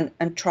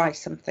and try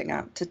something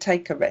out, to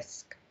take a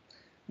risk.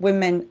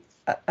 Women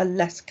are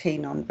less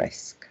keen on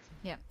risk.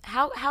 Yeah.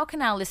 How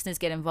can our listeners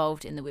get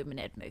involved in the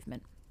WomenEd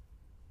movement?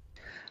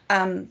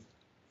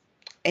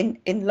 In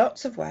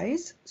lots of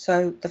ways.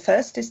 So the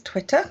first is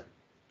Twitter.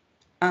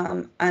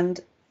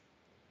 And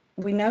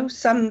we know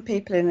some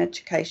people in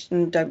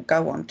education don't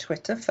go on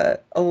Twitter for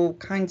all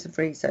kinds of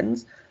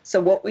reasons.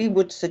 So what we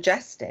would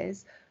suggest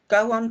is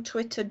go on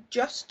Twitter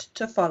just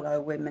to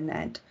follow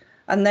WomenEd.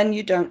 And then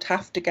you don't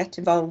have to get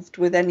involved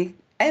with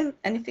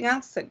anything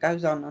else that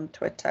goes on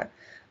Twitter.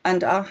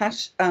 And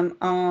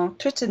our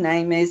Twitter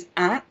name is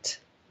 @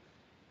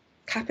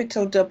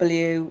 capital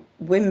W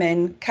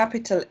Women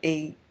capital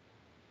E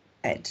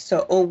Ed. So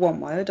all one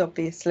word,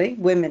 obviously,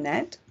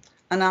 WomenEd.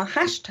 And our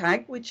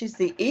hashtag, which is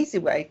the easy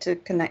way to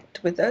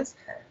connect with us,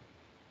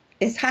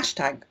 is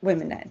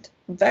 #WomenEd.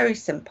 Very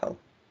simple.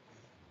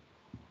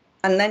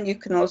 And then you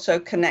can also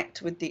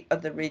connect with the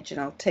other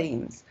regional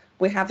teams.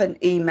 We have an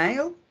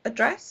email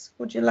address.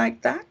 Would you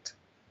like that?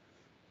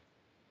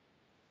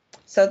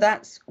 So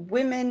that's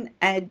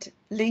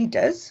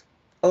womenedleaders,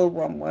 all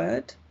one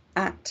word,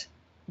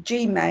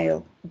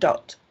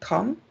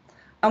 @gmail.com.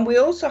 And we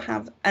also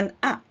have an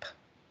app.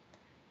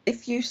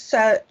 If you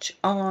search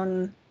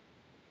on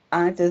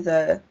either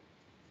the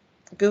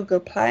Google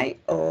Play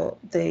or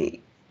the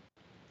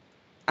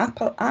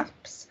Apple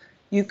apps,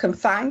 you can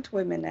find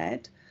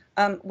WomenEd.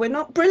 We're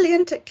not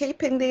brilliant at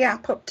keeping the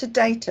app up to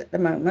date at the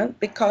moment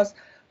because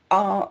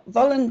our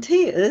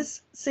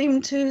volunteers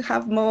seem to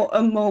have more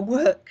and more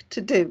work to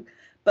do.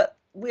 But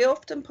we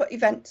often put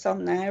events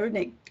on there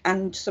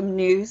and some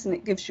news, and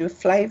it gives you a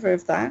flavour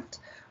of that.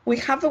 We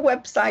have a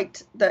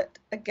website that,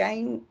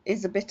 again,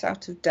 is a bit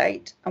out of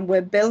date, and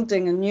we're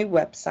building a new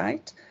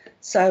website.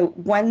 So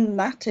when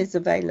that is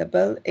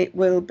available, it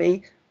will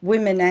be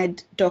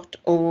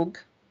womened.org,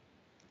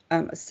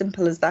 as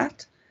simple as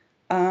that.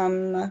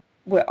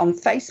 We're on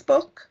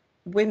Facebook,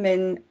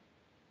 Women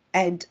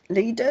Ed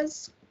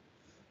Leaders.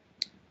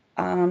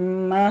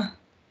 I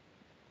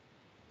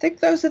think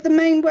those are the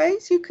main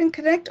ways you can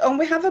connect. And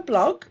we have a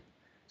blog.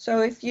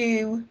 So if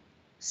you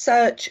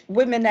search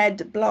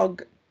WomenEd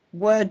blog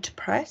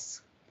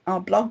WordPress, our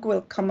blog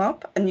will come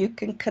up, and you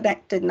can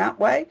connect in that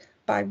way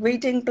by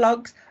reading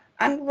blogs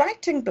and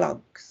writing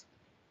blogs.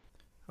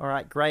 All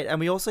right, great. And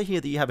we also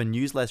hear that you have a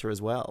newsletter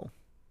as well.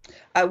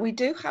 We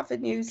do have a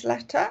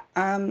newsletter,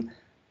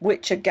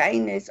 which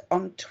again is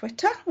on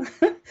Twitter.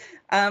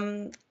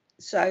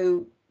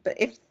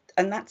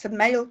 And that's a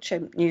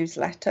MailChimp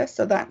newsletter,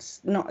 so that's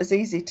not as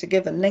easy to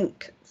give a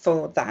link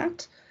for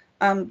that.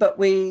 But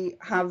we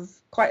have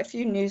quite a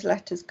few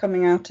newsletters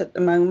coming out at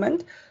the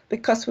moment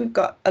because we've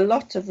got a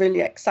lot of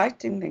really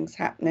exciting things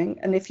happening.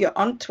 And if you're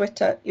on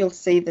Twitter, you'll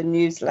see the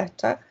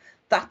newsletter.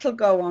 That'll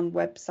go on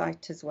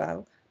website as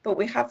well. But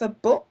we have a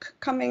book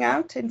coming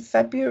out in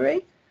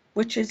February,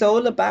 which is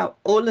all about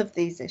all of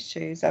these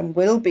issues and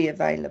will be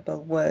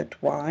available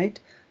worldwide,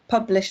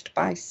 published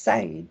by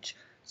Sage.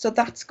 So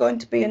that's going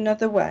to be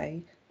another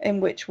way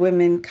in which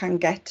women can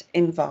get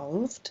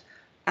involved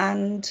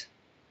and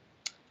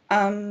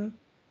have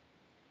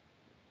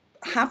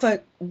a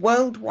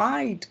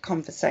worldwide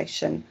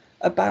conversation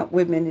about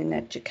women in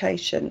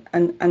education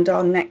and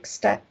our next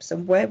steps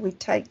and where we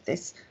take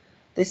this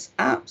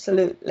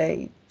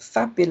absolutely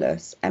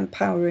fabulous,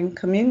 empowering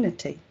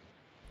community.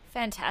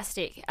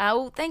 Fantastic.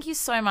 Well, thank you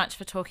so much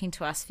for talking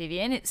to us,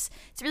 Vivienne. It's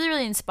really,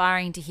 really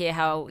inspiring to hear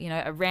how,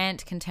 a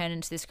rant can turn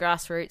into this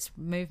grassroots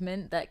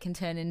movement that can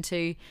turn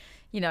into,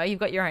 you've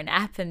got your own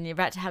app and you're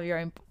about to have your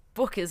own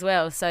book as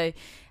well. So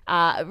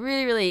a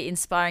really, really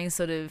inspiring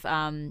sort of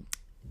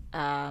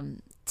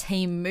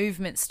team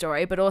movement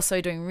story, but also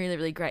doing really,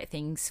 really great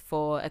things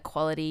for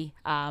equality,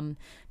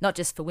 not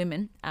just for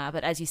women,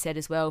 but as you said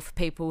as well, for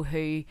people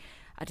who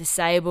are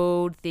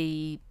disabled,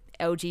 the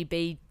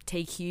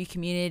LGBTQ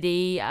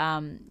community.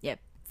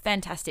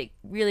 Fantastic.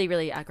 Really,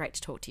 really great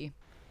to talk to you.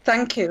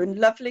 Thank you, and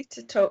lovely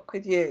to talk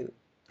with you.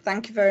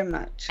 Thank you very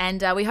much.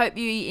 And we hope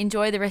you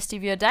enjoy the rest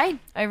of your day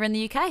over in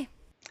the UK.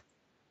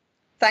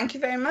 Thank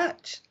you very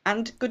much,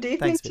 and good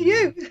evening to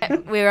you.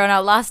 We're on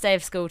our last day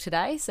of school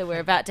today, so we're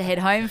about to head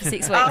home for 6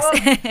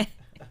 weeks.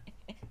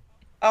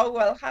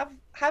 Well, have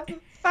a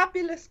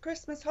fabulous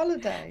Christmas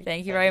holiday.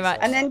 Thank you very much.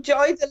 And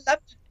enjoy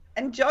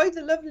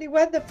the lovely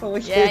weather for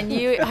you. Yeah, and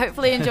you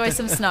hopefully enjoy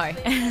some snow.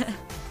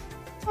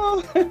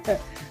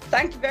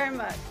 Thank you very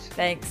much.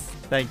 Thanks.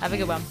 Thank you. Have a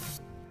good one.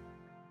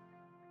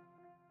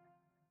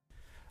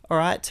 All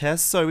right,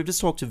 Tess, so we've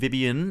just talked to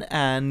Vivienne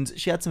and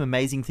she had some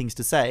amazing things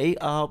to say.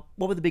 What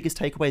were the biggest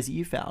takeaways that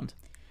you found?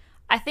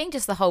 I think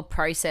just the whole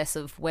process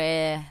of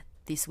where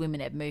this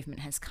WomenEd movement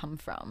has come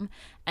from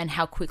and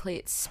how quickly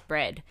it's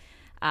spread.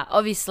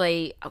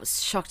 Obviously, I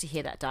was shocked to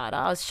hear that data.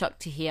 I was shocked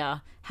to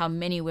hear how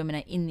many women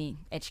are in the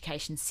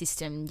education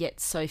system, yet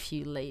so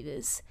few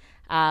leaders.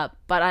 But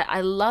I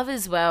love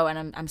as well,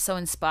 and I'm so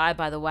inspired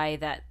by the way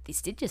that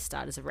this did just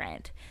start as a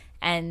rant,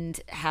 and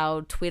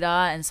how Twitter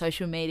and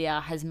social media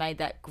has made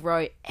that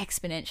grow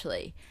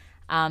exponentially.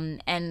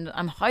 And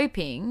I'm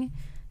hoping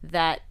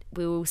that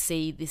we will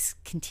see this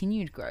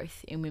continued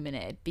growth in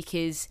WomenEd,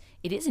 because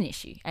it is an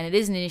issue, and it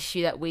isn't an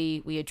issue that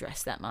we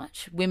address that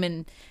much.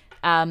 Women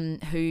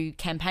who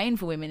campaign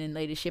for women in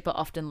leadership are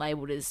often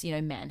labelled as,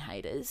 man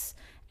haters,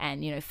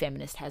 and,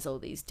 feminist has all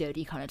these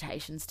dirty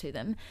connotations to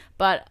them.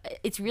 But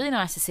it's really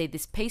nice to see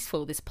this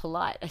peaceful, this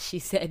polite, as she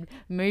said,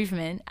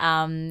 movement.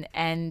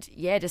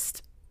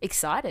 Just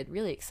excited,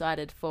 really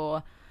excited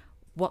for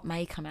what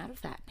may come out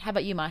of that. How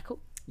about you, Michael?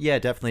 Yeah,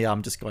 definitely.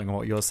 I'm just going on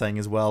what you're saying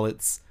as well.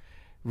 It's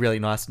really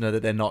nice to know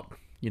that they're not,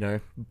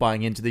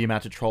 buying into the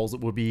amount of trolls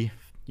that would be,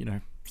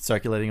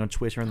 circulating on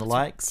Twitter and the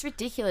likes. It's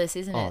ridiculous,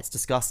 isn't it? Oh, it's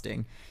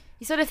disgusting.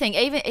 You sort of think,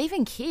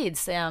 even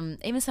kids,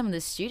 even some of the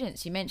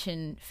students, you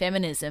mention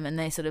feminism and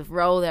they sort of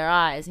roll their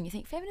eyes and you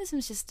think feminism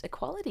is just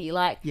equality.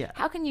 Like,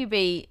 How can you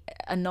be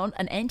an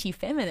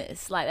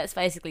anti-feminist? Like, that's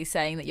basically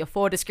saying that you're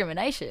for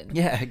discrimination.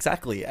 Yeah,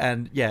 exactly.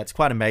 And yeah, it's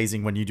quite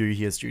amazing when you do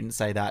hear students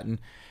say that. And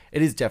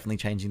it is definitely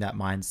changing that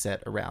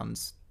mindset around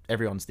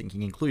everyone's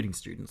thinking, including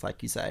students,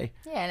 like you say.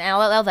 Yeah, and I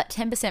love that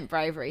 10%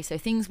 bravery. So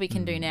things we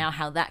can do now,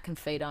 how that can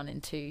feed on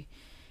into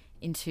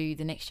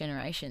the next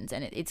generations.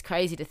 And it's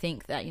crazy to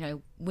think that,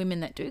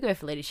 women that do go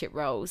for leadership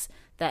roles,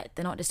 that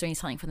they're not just doing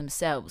something for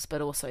themselves,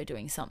 but also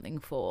doing something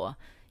for,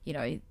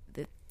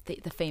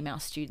 the female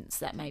students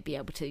that may be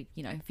able to,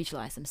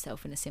 visualize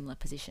themselves in a similar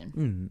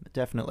position.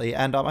 Definitely.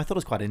 And I thought it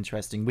was quite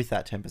interesting with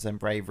that 10%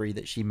 bravery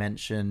that she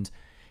mentioned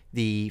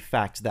the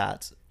fact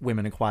that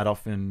women are quite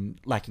often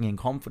lacking in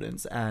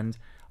confidence. And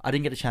I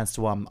didn't get a chance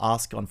to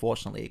ask,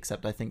 unfortunately,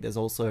 except I think there's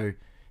also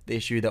the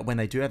issue that when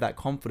they do have that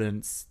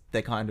confidence,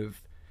 they're kind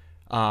of,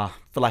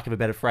 for lack of a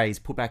better phrase,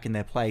 put back in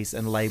their place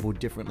and labelled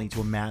differently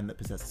to a man that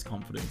possesses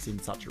confidence in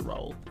such a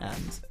role.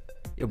 And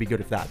it'll be good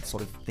if that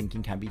sort of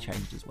thinking can be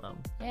changed as well.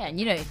 Yeah,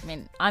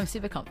 and I'm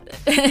super confident.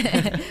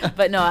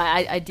 But no,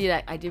 I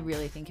did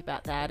really think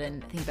about that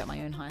and think about my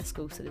own high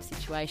school sort of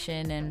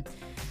situation. And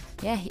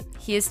yeah,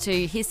 here's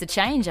to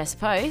change, I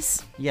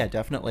suppose. Yeah,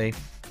 definitely.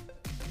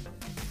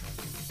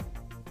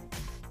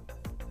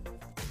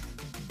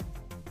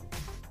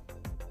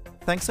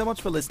 Thanks so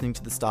much for listening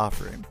to The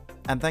Staff Room.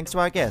 And thanks to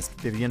our guest,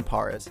 Vivienne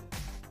Porritt.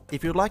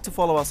 If you'd like to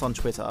follow us on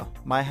Twitter,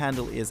 my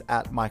handle is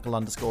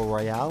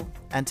 @Michael_Royale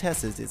and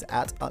Tessa's is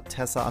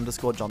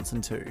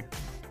 @Tessa_Johnson2.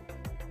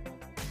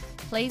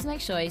 Please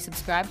make sure you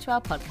subscribe to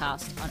our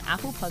podcast on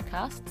Apple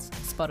Podcasts,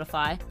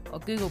 Spotify, or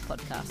Google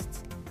Podcasts.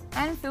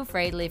 And feel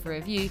free to leave a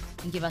review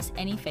and give us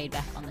any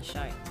feedback on the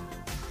show.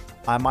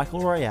 I'm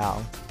Michael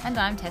Royale. And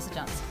I'm Tessa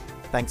Johnson.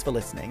 Thanks for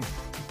listening.